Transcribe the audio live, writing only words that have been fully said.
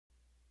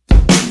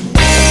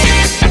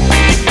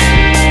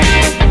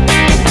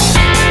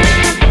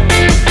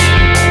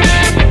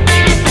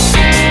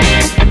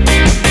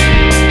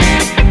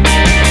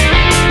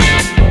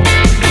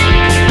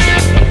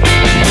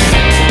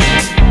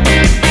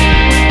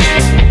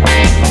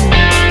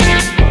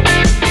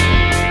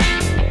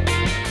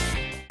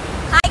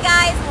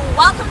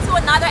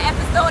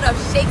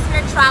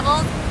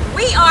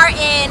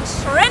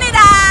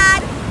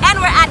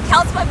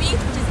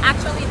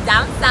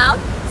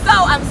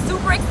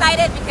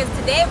excited because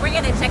today we're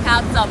gonna check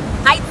out some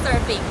kite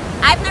surfing.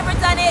 I've never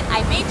done it.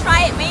 I may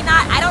try it, may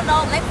not. I don't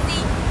know. Let's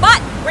see.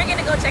 But we're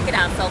gonna go check it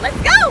out. So let's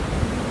go.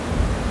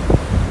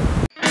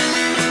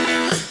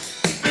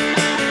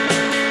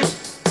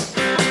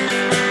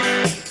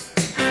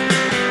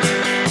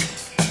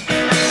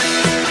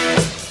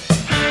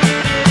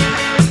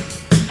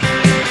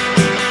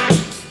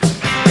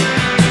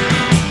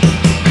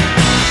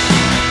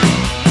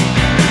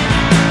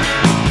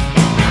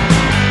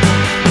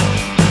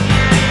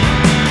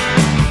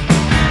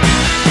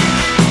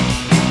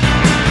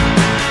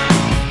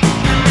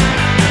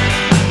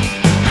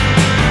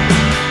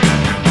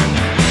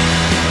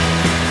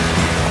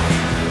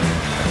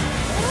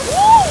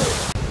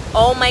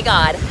 Oh my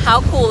god,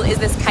 how cool is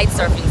this kite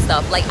surfing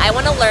stuff? Like, I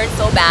want to learn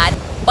so bad,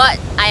 but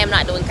I am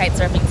not doing kite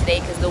surfing today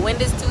because the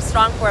wind is too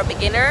strong for a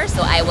beginner,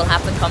 so I will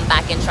have to come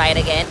back and try it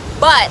again.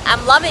 But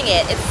I'm loving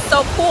it. It's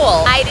so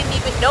cool. I didn't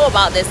even know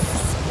about this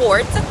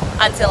sport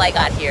until I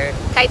got here.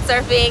 Kite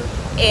surfing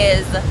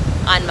is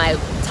on my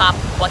top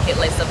bucket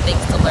list of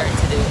things to learn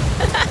to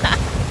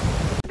do.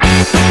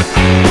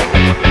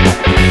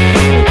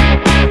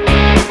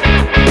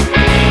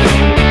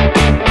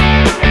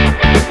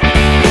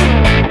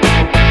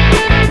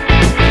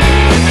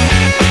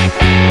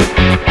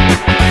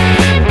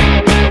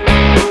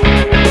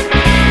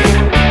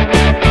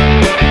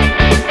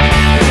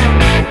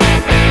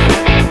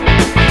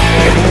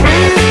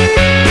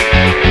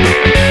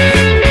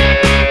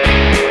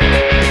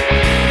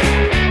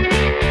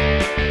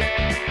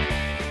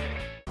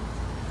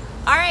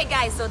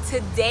 So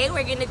today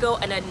we're gonna go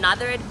on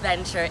another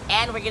adventure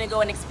and we're gonna go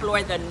and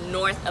explore the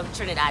north of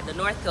Trinidad, the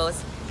north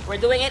coast. We're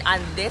doing it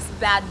on this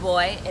bad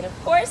boy, and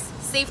of course,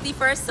 safety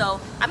first, so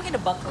I'm gonna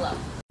buckle up.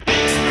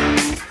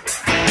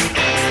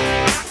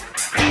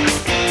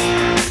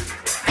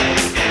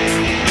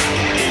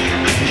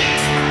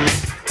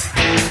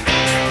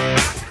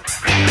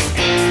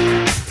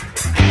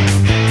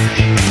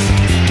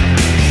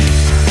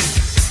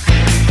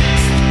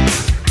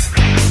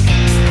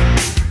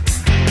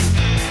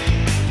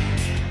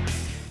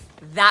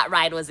 That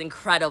ride was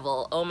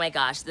incredible. Oh my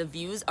gosh, the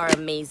views are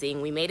amazing.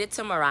 We made it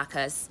to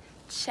Maracas.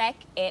 Check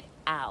it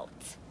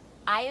out.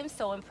 I am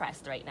so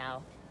impressed right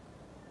now.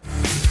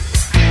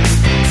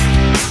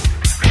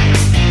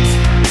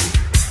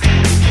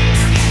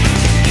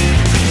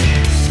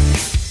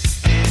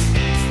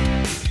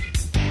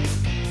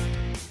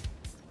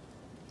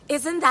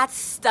 Isn't that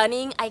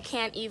stunning? I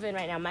can't even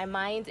right now. My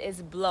mind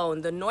is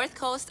blown. The north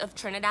coast of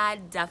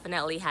Trinidad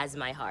definitely has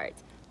my heart.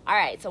 All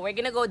right, so we're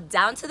gonna go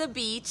down to the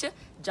beach,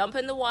 jump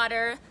in the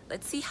water.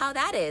 Let's see how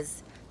that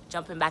is,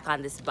 jumping back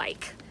on this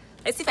bike.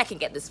 Let's see if I can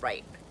get this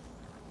right.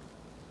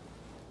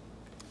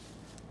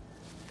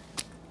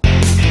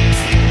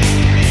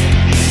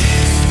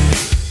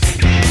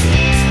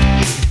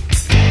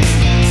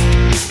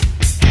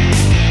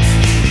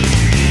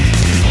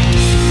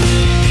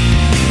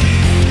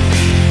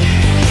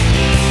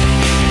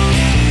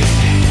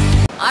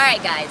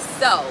 Alright guys,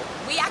 so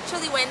we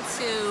actually went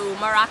to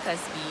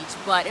Maracas Beach,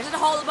 but there's a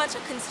whole bunch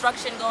of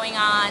construction going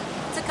on.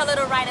 Took a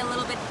little ride a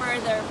little bit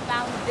further,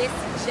 found this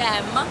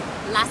gem,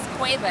 Las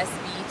Cuevas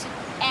Beach,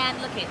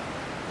 and look it,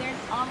 there's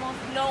almost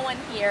no one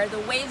here. The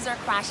waves are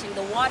crashing,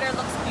 the water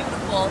looks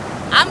beautiful.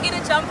 I'm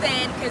gonna jump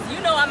in because you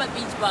know I'm a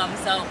beach bum,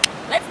 so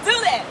let's do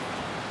this!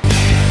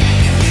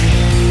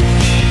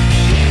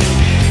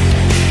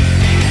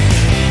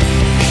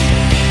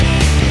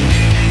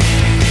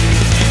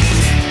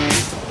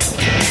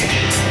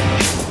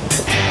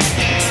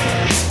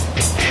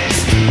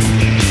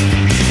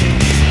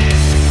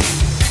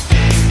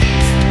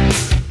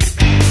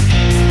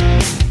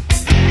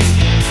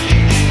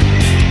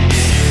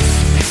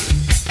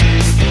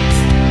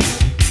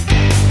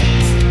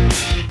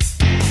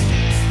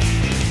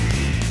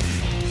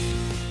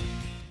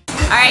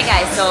 Alright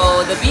guys,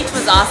 so the beach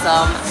was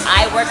awesome.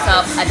 I worked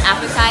up an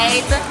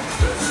appetite,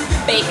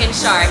 bacon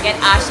shark at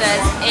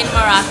Asha's in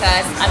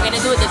Maracas. I'm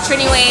gonna do it the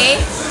Trini way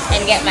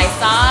and get my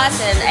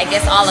sauce and I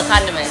guess all the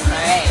condiments,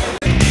 alright.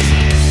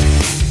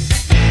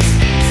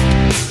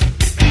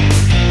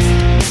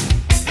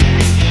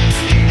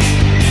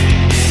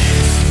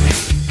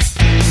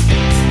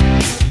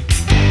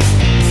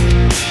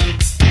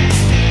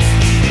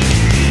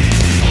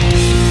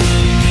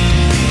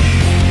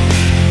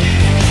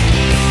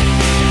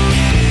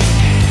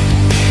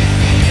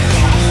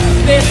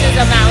 This is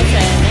a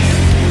mountain.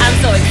 I'm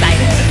so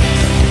excited.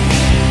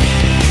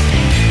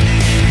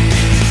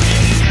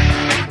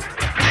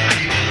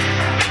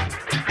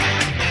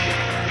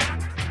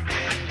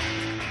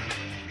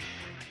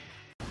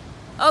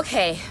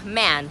 Okay,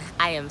 man,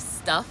 I am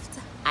stuffed.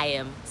 I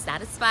am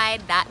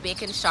satisfied. That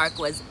bacon shark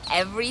was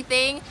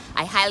everything.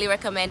 I highly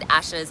recommend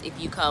Asha's if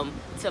you come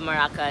to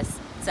Maracas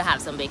to have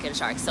some bacon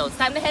shark. So it's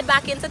time to head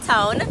back into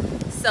town.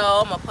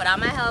 So I'm gonna put on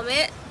my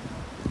helmet.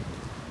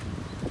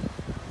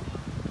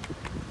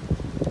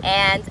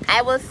 And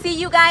I will see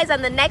you guys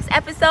on the next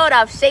episode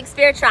of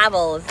Shakespeare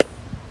Travels.